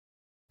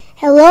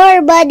Hello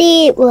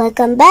everybody,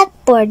 welcome back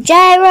for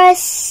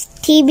Gyra's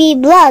TV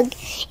vlog.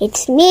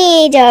 It's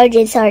me, Gyra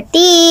Gen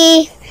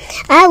Sarte.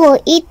 I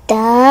will eat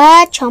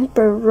the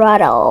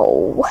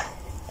Champorado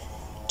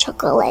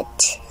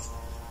chocolate.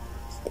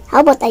 How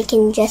about I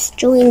can just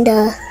join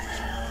the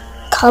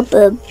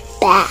cover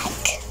bag?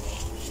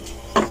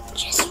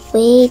 Just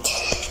wait.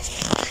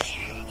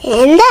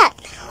 And that,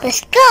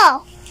 let's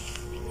go.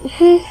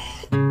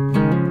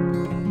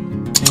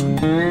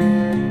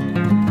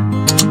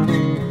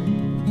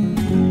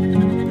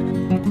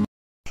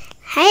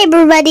 Hi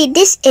everybody,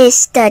 this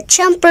is the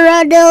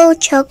Champorado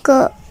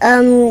choco.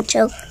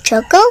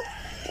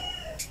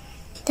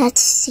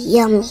 That's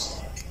yummy.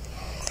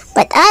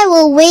 But I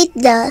will wait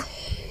the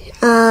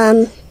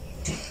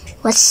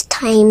what's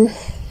time?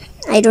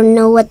 I don't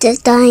know what the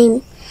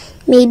time.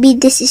 Maybe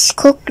this is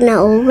cooked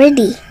now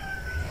already.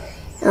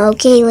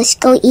 Okay, let's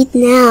go eat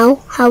now.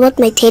 How about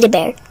my teddy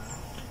bear?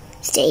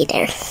 Stay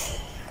there.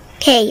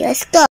 Okay,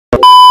 let's go.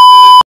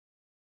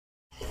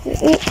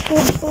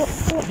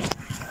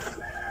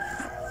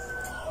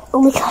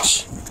 Oh my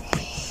gosh.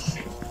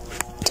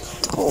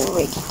 It's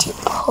already too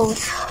cold.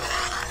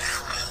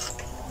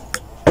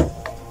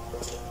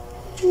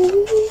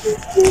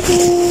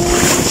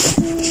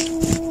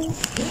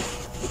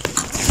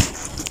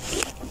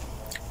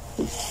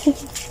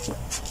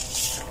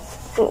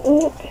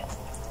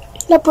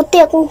 Naputi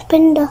akong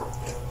panda.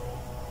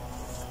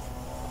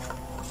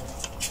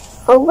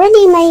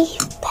 Already my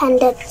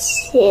panda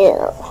too.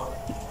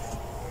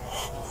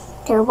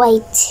 They're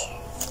white.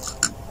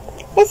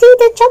 Let's see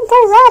the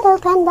Champorado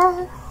panda.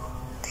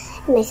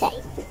 And I say,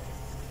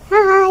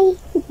 hi.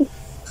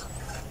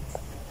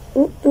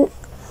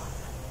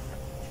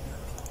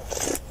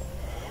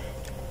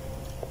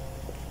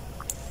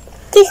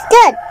 Tastes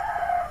good.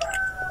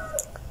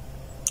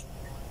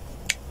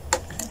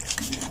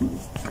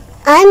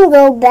 I'm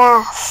go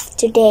bath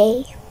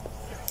today.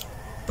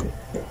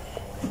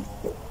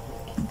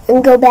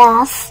 I'm go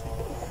bath.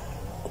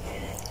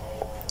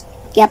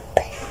 Yep.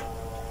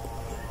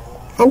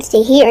 I'm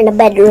staying here in the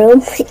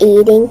bedroom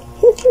eating.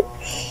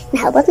 And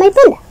how about my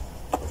panda?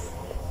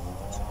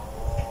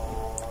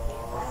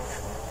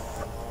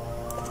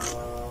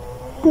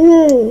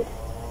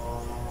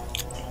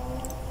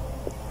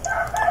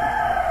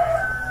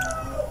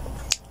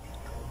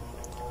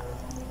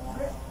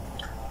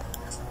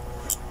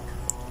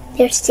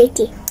 They're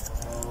sticky.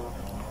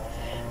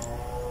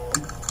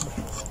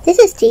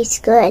 This tastes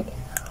good.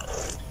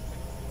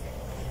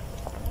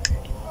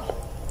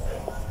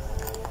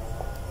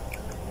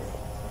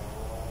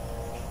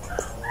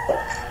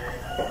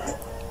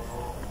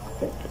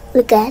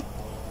 Look at.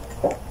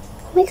 Oh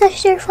my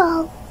gosh, they're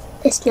fall.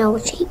 The snow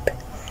shape.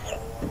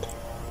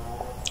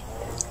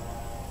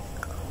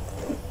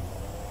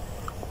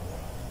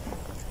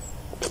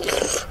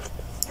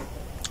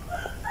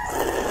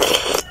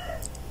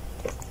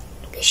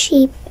 The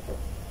shape.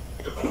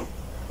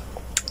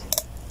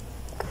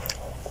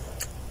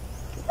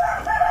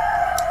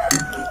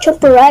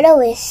 Champorado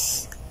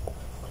is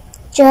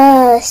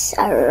just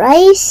a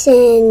rice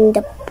and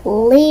the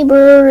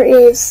flavor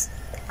is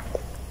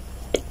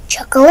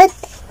chocolate.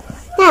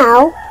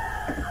 Now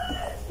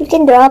you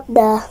can drop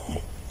the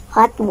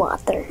hot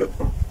water. You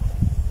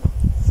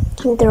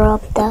can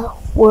drop the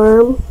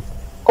warm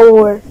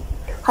or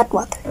hot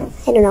water.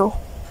 I don't know.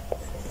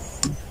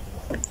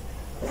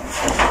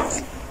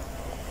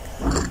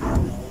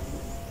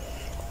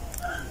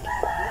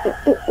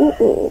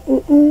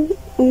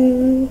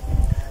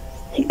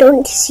 I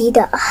don't see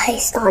the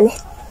eyes on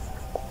it.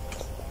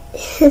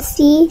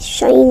 See,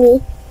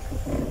 shiny.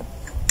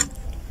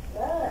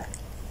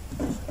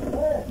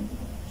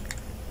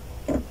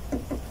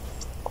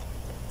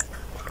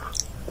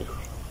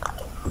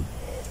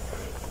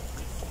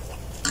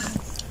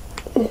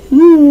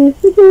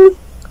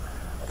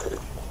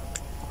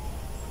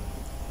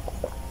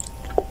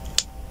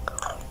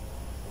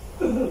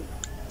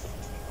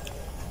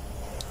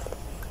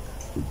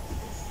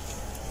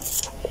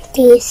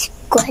 Tastes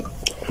good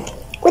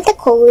with the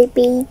color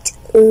beads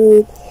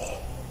and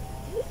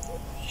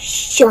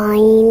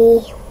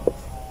shiny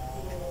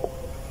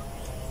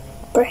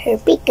butter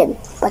bacon,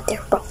 but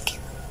they're broken.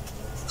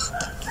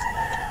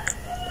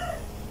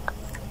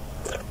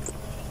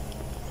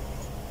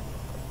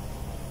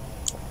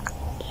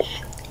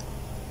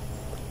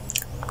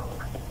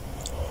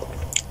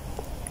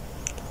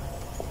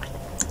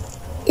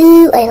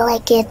 Ooh, I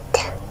like it.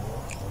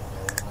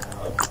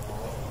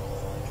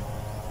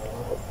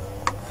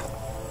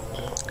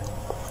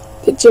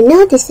 Did you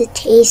notice it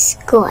tastes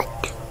good?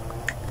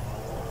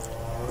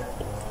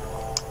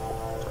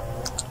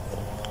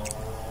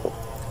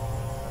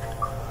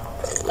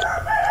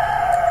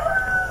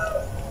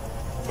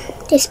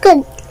 Tastes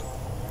good.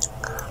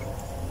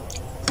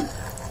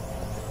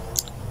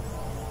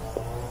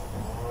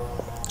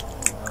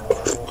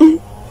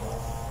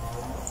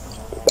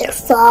 They're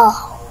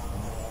fall.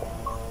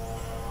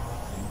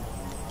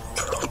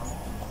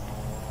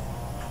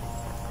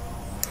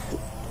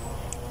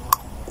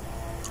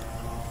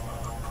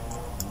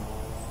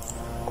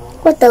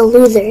 What a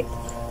loser.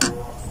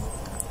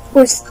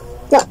 Or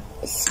no,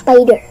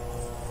 spider.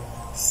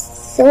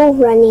 So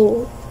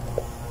running.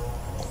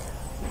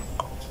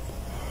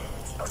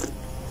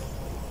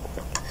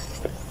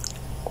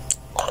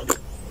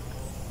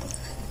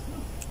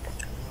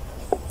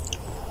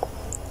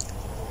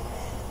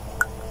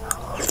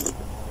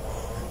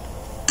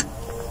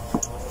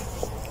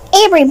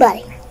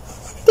 Everybody,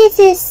 this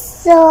is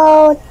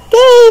so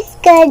tastes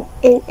good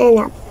and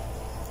enough.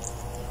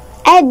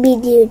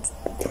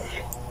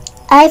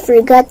 I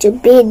forgot to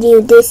bid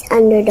you this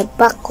under the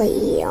buckle.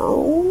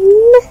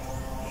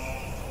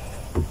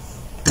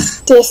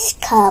 This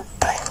cup,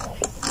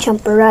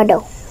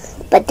 Champorado,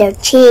 but they're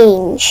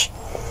changed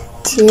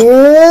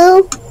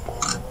to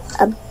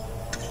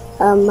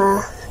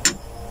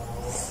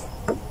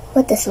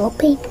what does it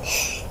be?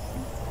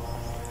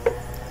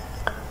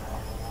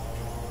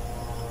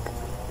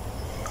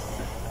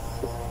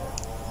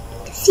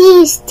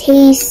 These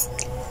taste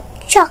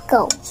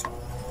choco.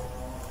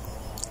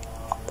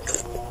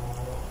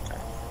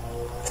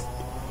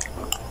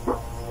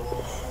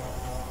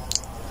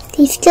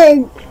 Tastes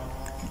good.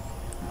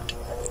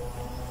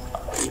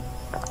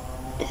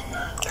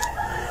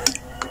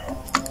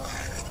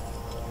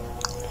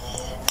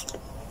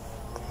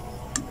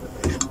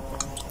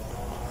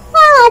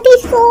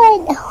 Tastes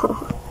good.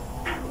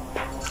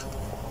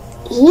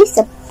 He's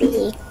a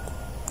big.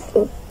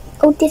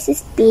 Oh, this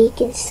is big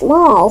and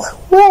small.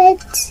 What?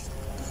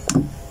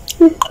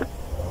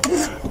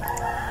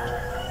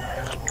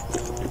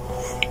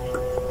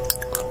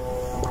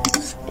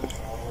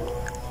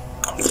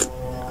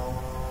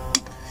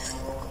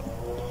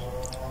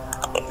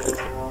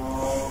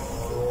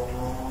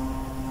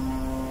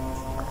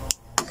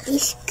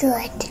 It's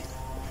good.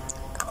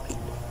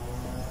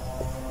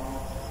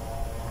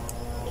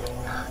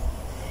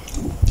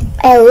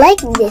 I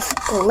like this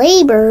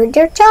flavor.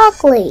 They're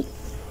chocolate.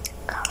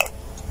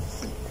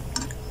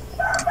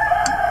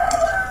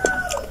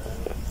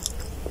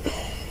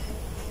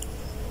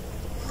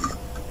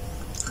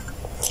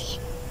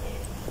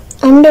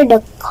 Under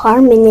the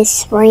Carmen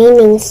is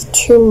raining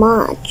too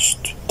much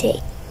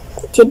today.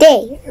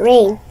 Today,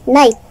 rain,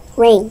 night,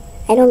 rain.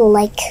 I don't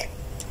like.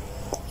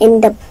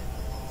 And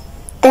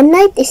the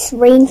night is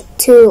rain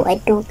too. I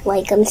don't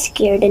like. I'm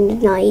scared in the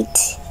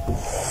night.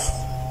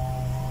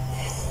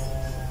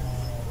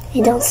 I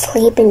don't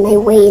sleep in my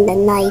way in the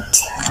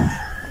night.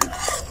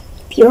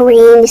 Pure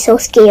rain is so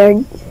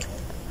scared.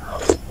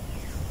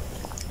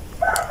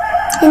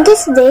 And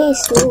this day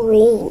is no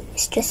rain.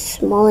 It's just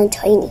small and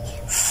tiny.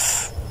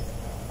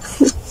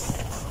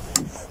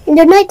 And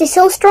the night is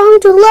so strong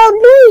to loud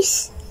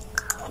noise.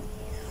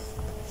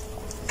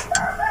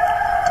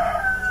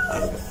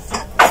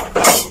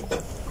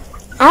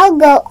 I'll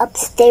go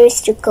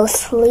upstairs to go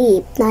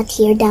sleep, not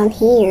here down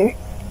here,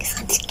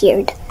 because I'm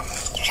scared.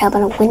 There's up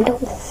on a window.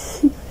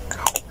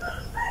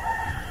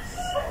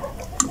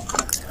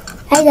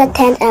 I got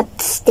 10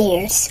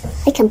 upstairs.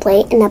 I can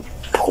play in a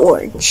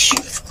porch.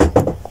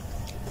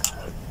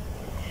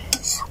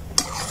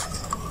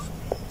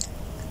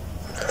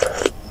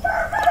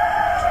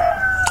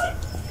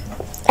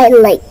 I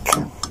like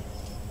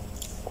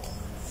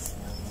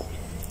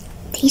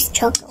these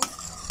chocolate.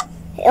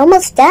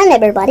 Almost done,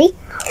 everybody.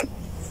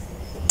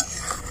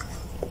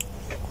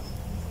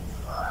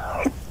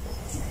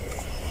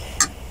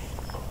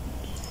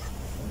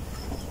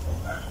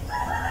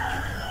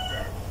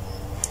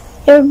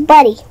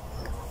 Everybody,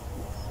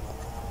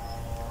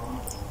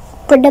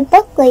 for the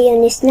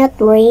bucklion is not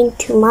rain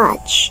too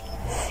much,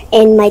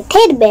 and my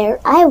teddy bear,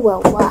 I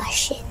will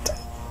wash it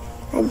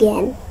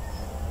again.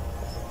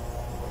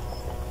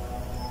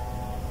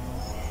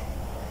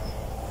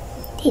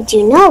 Did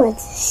you know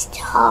it's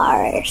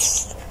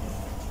stars?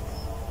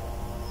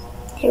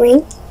 The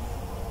rain?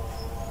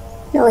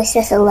 No, it's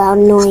just a loud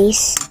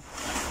noise.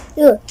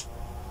 Ugh.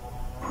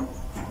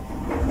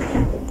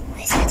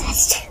 Why is that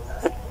dust?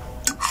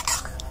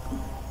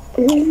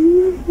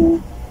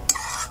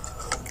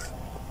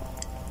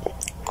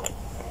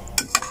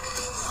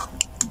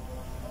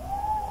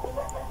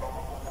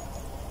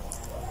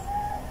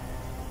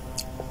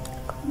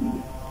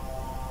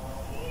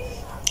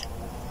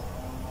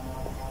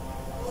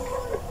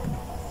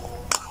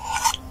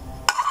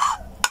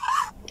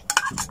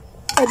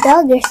 The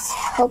doggers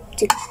help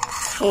to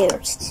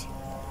cares.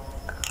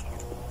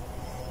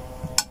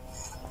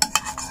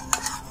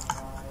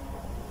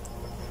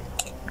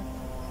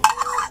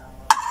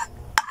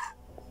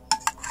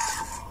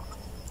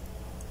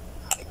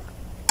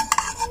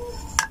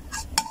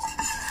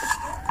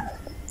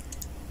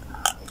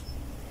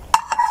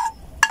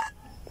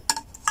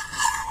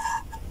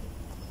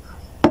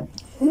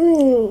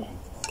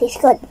 Tastes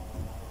good.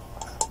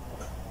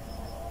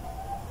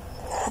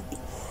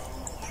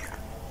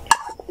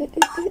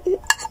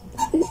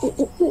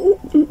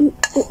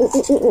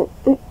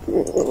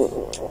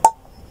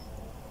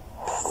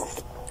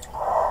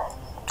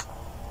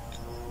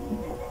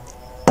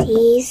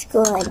 Tastes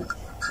good.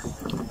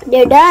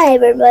 They're done,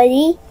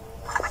 everybody.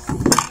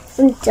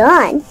 I'm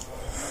done.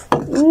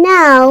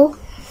 Now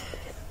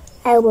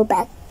I will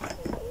back.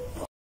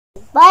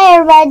 Bye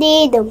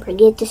everybody. Don't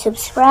forget to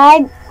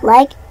subscribe,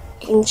 like,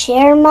 and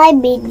share my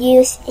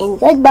videos. And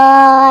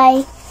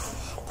goodbye.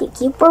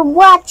 Thank you for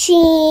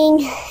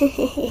watching.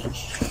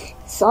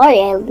 Sorry,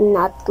 I'll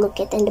not look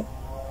at the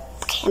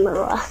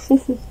camera.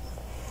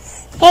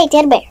 Hey,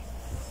 teddy bear.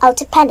 Out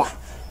to panda.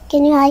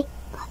 Can you hi?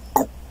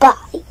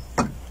 Bye.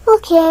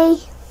 Okay.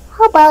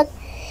 How about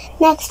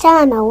next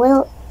time I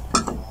will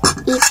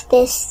eat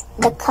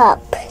the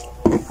cup.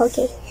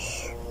 Okay.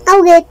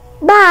 Okay.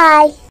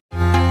 Bye.